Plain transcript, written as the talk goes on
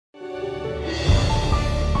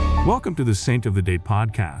Welcome to the Saint of the Day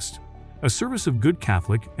podcast, a service of Good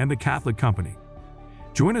Catholic and the Catholic Company.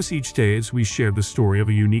 Join us each day as we share the story of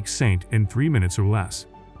a unique saint in 3 minutes or less.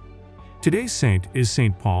 Today's saint is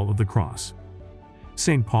St. Paul of the Cross.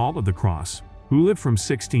 St. Paul of the Cross, who lived from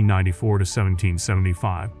 1694 to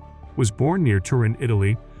 1775, was born near Turin,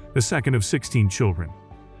 Italy, the second of 16 children,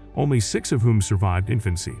 only 6 of whom survived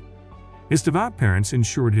infancy. His devout parents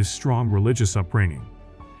ensured his strong religious upbringing.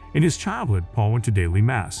 In his childhood, Paul went to daily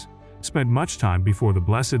Mass, spent much time before the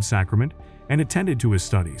Blessed Sacrament, and attended to his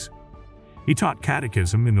studies. He taught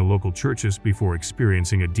catechism in the local churches before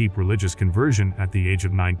experiencing a deep religious conversion at the age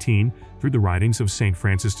of 19 through the writings of St.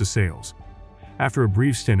 Francis de Sales. After a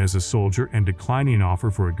brief stint as a soldier and declining an offer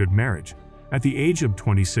for a good marriage, at the age of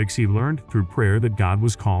 26 he learned through prayer that God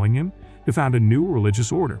was calling him to found a new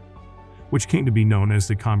religious order, which came to be known as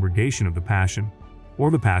the Congregation of the Passion, or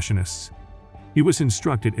the Passionists. He was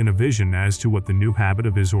instructed in a vision as to what the new habit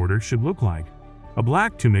of his order should look like: a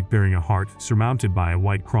black tunic bearing a heart surmounted by a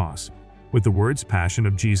white cross, with the words Passion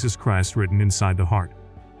of Jesus Christ written inside the heart.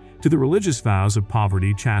 To the religious vows of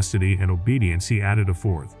poverty, chastity, and obedience he added a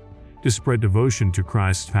fourth: to spread devotion to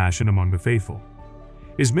Christ's passion among the faithful.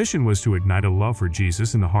 His mission was to ignite a love for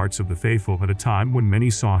Jesus in the hearts of the faithful at a time when many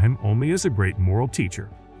saw him only as a great moral teacher.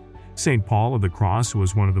 St. Paul of the Cross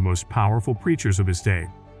was one of the most powerful preachers of his day,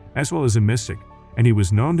 as well as a mystic, and he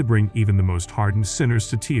was known to bring even the most hardened sinners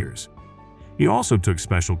to tears. He also took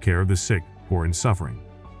special care of the sick, poor, and suffering.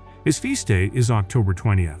 His feast day is October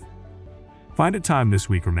 20th. Find a time this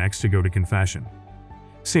week or next to go to confession.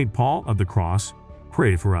 St. Paul of the Cross,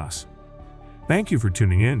 pray for us. Thank you for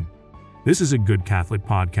tuning in. This is a Good Catholic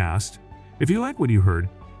podcast. If you like what you heard,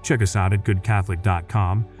 check us out at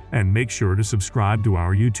goodcatholic.com and make sure to subscribe to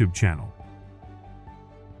our YouTube channel.